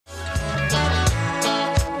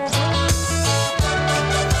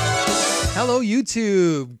Hello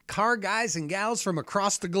YouTube, car guys and gals from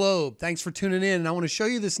across the globe. Thanks for tuning in. And I want to show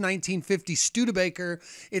you this 1950 Studebaker.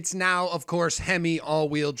 It's now, of course, Hemi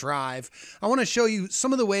all-wheel drive. I want to show you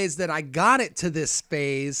some of the ways that I got it to this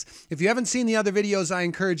phase. If you haven't seen the other videos, I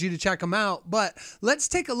encourage you to check them out. But let's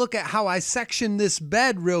take a look at how I sectioned this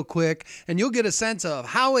bed real quick, and you'll get a sense of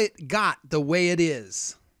how it got the way it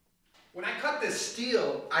is. When I cut this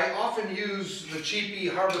steel, I often use the cheapy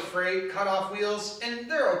Harbor Freight cutoff wheels,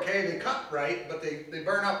 and they're okay, they cut right, but they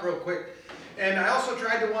burn up real quick. And I also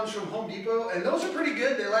tried the ones from Home Depot, and those are pretty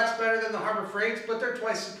good. They last better than the Harbor Freights, but they're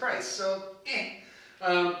twice the price, so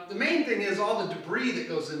the main thing is all the debris that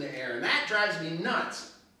goes in the air, and that drives me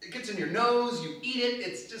nuts. It gets in your nose, you eat it,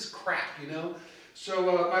 it's just crap, you know?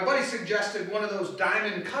 So my buddy suggested one of those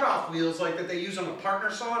diamond cutoff wheels like that they use on a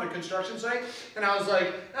partner saw on a construction site. And I was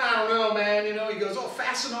like, I don't know, man. You know, he goes, oh,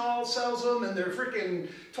 Fastenal sells them and they're freaking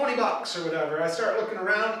 20 bucks or whatever. I start looking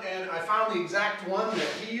around and I found the exact one that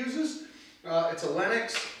he uses. It's a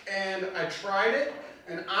Lennox, and I tried it.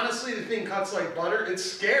 And honestly, the thing cuts like butter. It's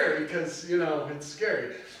scary because, you know, it's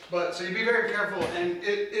scary. But so you be very careful, and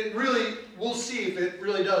it really, we'll see if it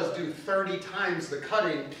really does do 30 times the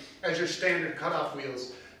cutting as your standard cutoff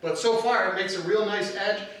wheels. But so far it makes a real nice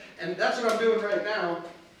edge, and that's what I'm doing right now,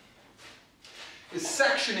 is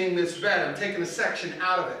sectioning this bed. I'm taking a section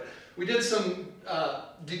out of it. We did some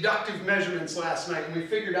deductive measurements last night, and we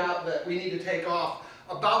figured out that we need to take off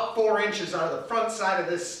about 4 inches out of the front side of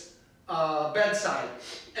this bedside,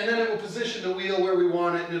 and then it will position the wheel where we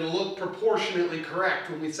want it, and it'll look proportionately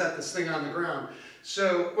correct when we set this thing on the ground.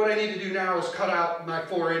 So what I need to do now is cut out my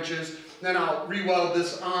 4 inches, then I'll re-weld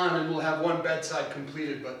this on, and we'll have one bedside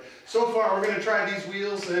completed. But so far we're going to try these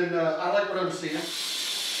wheels, and I like what I'm seeing.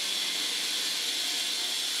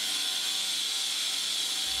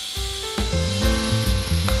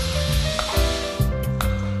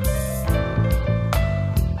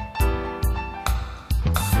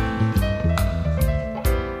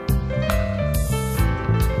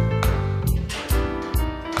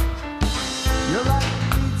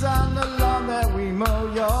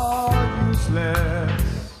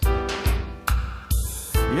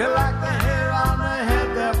 You're like the hair on the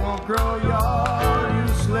head that won't grow, you're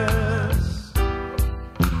useless.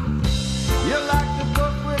 You're like the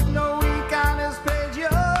book with no ink on its page,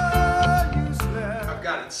 you're useless. I've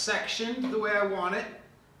got it sectioned the way I want it,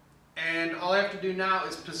 and all I have to do now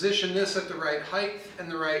is position this at the right height and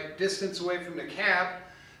the right distance away from the cab.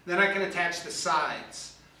 Then I can attach the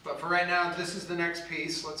sides. But for right now, this is the next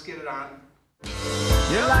piece. Let's get it on.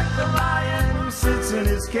 You're like the lion who sits in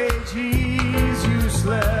his cage, he's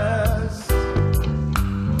useless.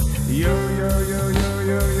 Yo, yo, yo, yo,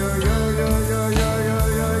 yo, yo, yo, yo, yo, yo, yo,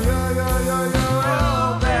 yo, yo, yo, yo,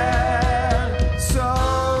 oh man, so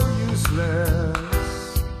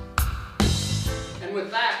useless. And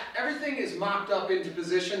with that, everything is mocked up into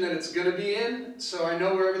position that it's going to be in, so I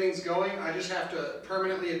know where everything's going. I just have to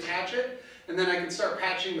permanently attach it, and then I can start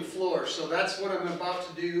patching the floor. So that's what I'm about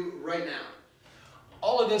to do right now.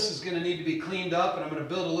 All of this is going to need to be cleaned up, and I'm going to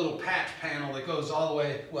build a little patch panel that goes all the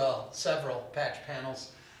way, well, several patch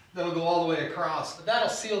panels that'll go all the way across. But that'll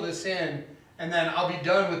seal this in, and then I'll be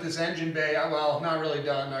done with this engine bay. Well, not really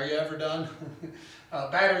done. Are you ever done?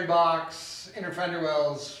 Battery box, inner fender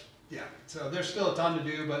wells, yeah. So there's still a ton to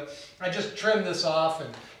do, but I just trimmed this off and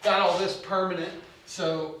got all this permanent.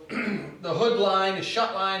 So the hood line, the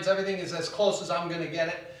shut lines, everything is as close as I'm going to get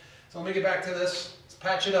it. So let me get back to this. Let's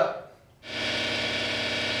patch it up.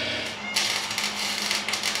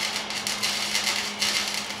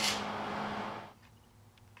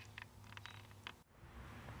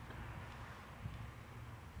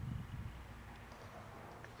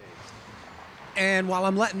 And while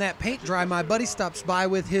I'm letting that paint dry, my buddy stops by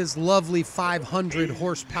with his lovely 500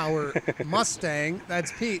 horsepower Mustang.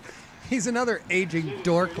 That's Pete. He's another aging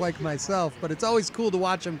dork like myself, but it's always cool to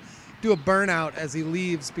watch him do a burnout as he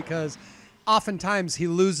leaves because oftentimes he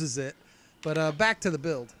loses it. But back to the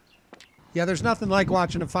build. Yeah, there's nothing like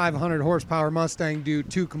watching a 500 horsepower Mustang do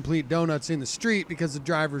 2 complete donuts in the street because the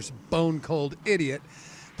driver's a bone-cold idiot.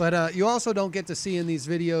 But you also don't get to see in these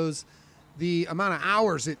videos the amount of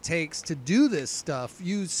hours it takes to do this stuff.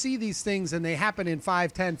 You see these things and they happen in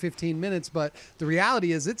 5, 10, 15 minutes, but the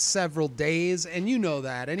reality is it's several days, and you know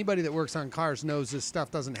that. Anybody that works on cars knows this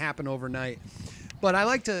stuff doesn't happen overnight. But I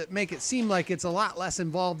like to make it seem like it's a lot less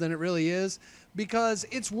involved than it really is because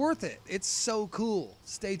it's worth it. It's so cool.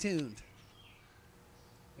 Stay tuned.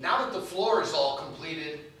 Now that the floor is all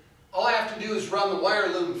completed, all I have to do is run the wire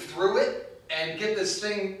loom through it and get this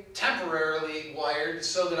thing temporarily wired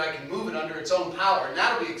so that I can move it under its own power, and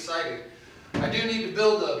that'll be exciting. I do need to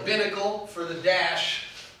build a binnacle for the dash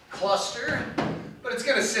cluster, but it's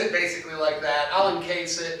gonna sit basically like that. I'll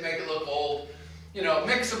encase it, make it look old. You know,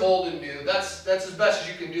 mix of old and new. That's as best as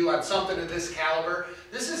you can do on something of this caliber.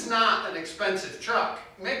 This is not an expensive truck.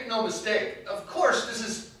 Make no mistake. Of course, this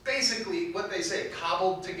is basically what they say,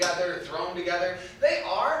 cobbled together, thrown together. They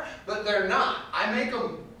are, but they're not. I make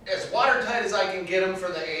them as watertight as I can get them for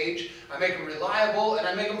the age. I make them reliable, and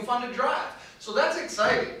I make them fun to drive. So that's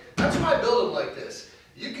exciting. That's why I build them like this.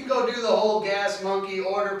 You can go do the whole gas monkey,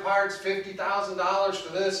 order parts, $50,000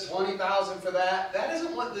 for this, $20,000 for that. That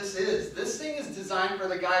isn't what this is. This thing is designed for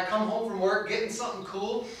the guy come home from work, getting something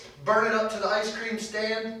cool, burn it up to the ice cream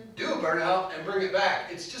stand, do a burnout, and bring it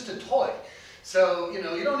back. It's just a toy. So, you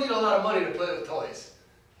know, you don't need a lot of money to play with toys.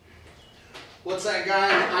 What's that guy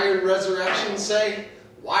in Iron Resurrection say?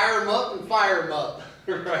 Wire 'em up and fire 'em up,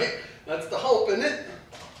 right? That's the hope, isn't it?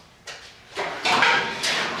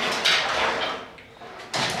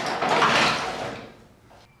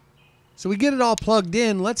 So we get it all plugged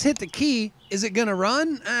in. Let's hit the key. Is it gonna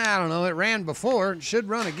run? I don't know. It ran before. It should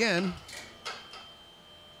run again.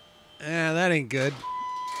 That ain't good.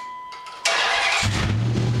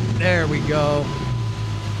 There we go.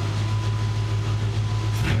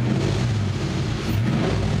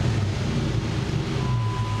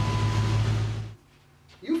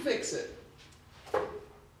 You fix it.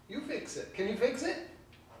 You fix it. Can you fix it?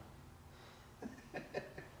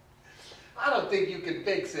 I don't think you can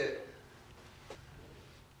fix it.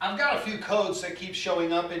 I've got a few codes that keep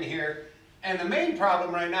showing up in here, and the main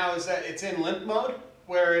problem right now is that it's in limp mode,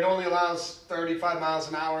 where it only allows 35 miles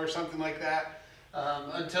an hour or something like that,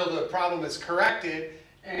 until the problem is corrected.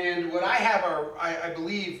 And what I have are, I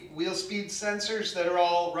believe, wheel speed sensors that are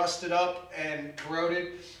all rusted up and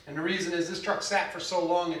corroded. And the reason is this truck sat for so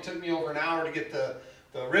long, it took me over an hour to get the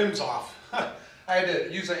rims off. I had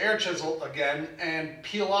to use an air chisel again and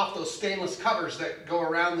peel off those stainless covers that go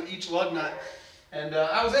around each lug nut. And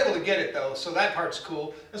I was able to get it though, so that part's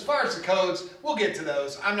cool. As far as the codes, we'll get to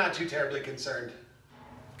those. I'm not too terribly concerned.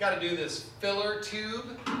 Got to do this filler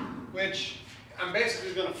tube, which I'm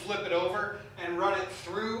basically going to flip it over and run it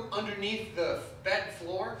through underneath the bed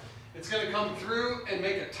floor. It's going to come through and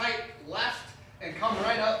make a tight left and come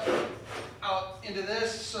right up out into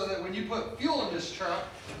this, so that when you put fuel in this truck,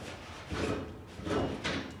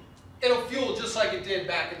 it'll fuel just like it did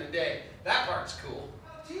back in the day. That part's cool.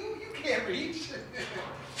 You can't reach.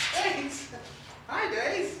 Thanks. Hi,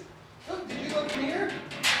 Days. Look, did you look in here?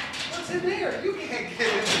 What's in there? You can't get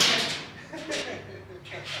in there.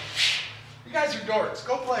 You guys are dorks.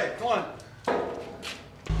 Go play. Go on.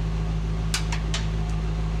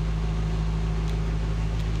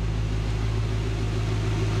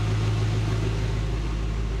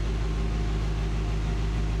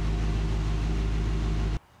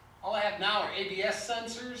 All I have now are ABS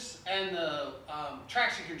sensors and the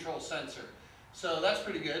traction control sensor. So that's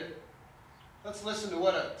pretty good. Let's listen to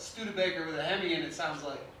what a Studebaker with a Hemi in it sounds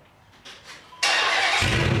like.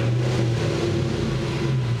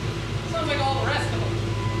 Sounds like all the rest of them.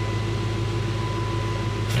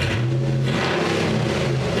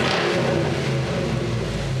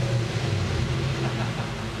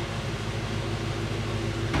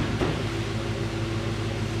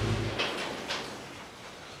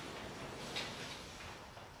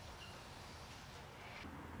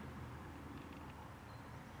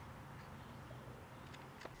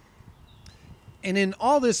 And in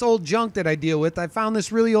all this old junk that I deal with, I found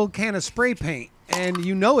this really old can of spray paint. And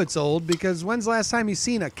you know it's old because when's the last time you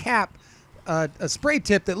seen a cap, a spray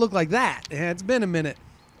tip that looked like that? It's been a minute.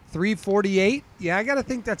 348? Yeah, I got to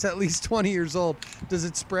think that's at least 20 years old. Does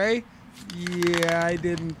it spray? Yeah, I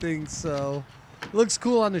didn't think so. It looks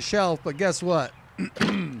cool on the shelf, but guess what?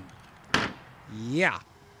 Yeah.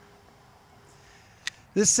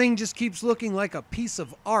 This thing just keeps looking like a piece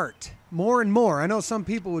of art. More and more. I know some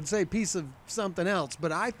people would say piece of something else,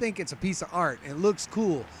 but I think it's a piece of art. It looks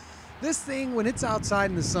cool. This thing, when it's outside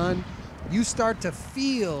in the sun, you start to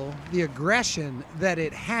feel the aggression that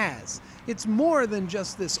it has. It's more than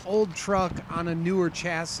just this old truck on a newer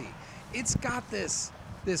chassis. It's got this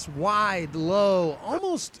wide, low,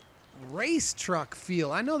 almost race truck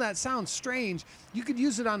feel. I know that sounds strange. You could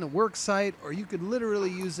use it on the work site, or you could literally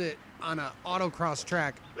use it on an autocross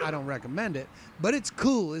track. I don't recommend it, but it's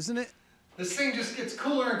cool, isn't it? This thing just gets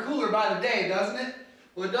cooler and cooler by the day, doesn't it?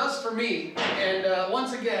 Well, it does for me. And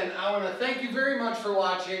once again, I want to thank you very much for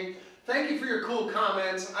watching. Thank you for your cool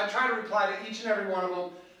comments. I try to reply to each and every one of them.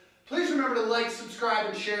 Please remember to like, subscribe,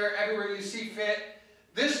 and share everywhere you see fit.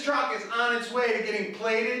 This truck is on its way to getting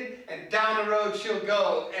plated, and down the road she'll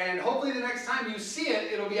go. And hopefully the next time you see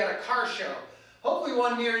it, it'll be at a car show. Hopefully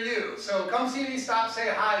one near you. So come see me, stop, say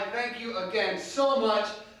hi. Thank you again so much.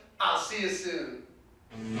 I'll see you soon.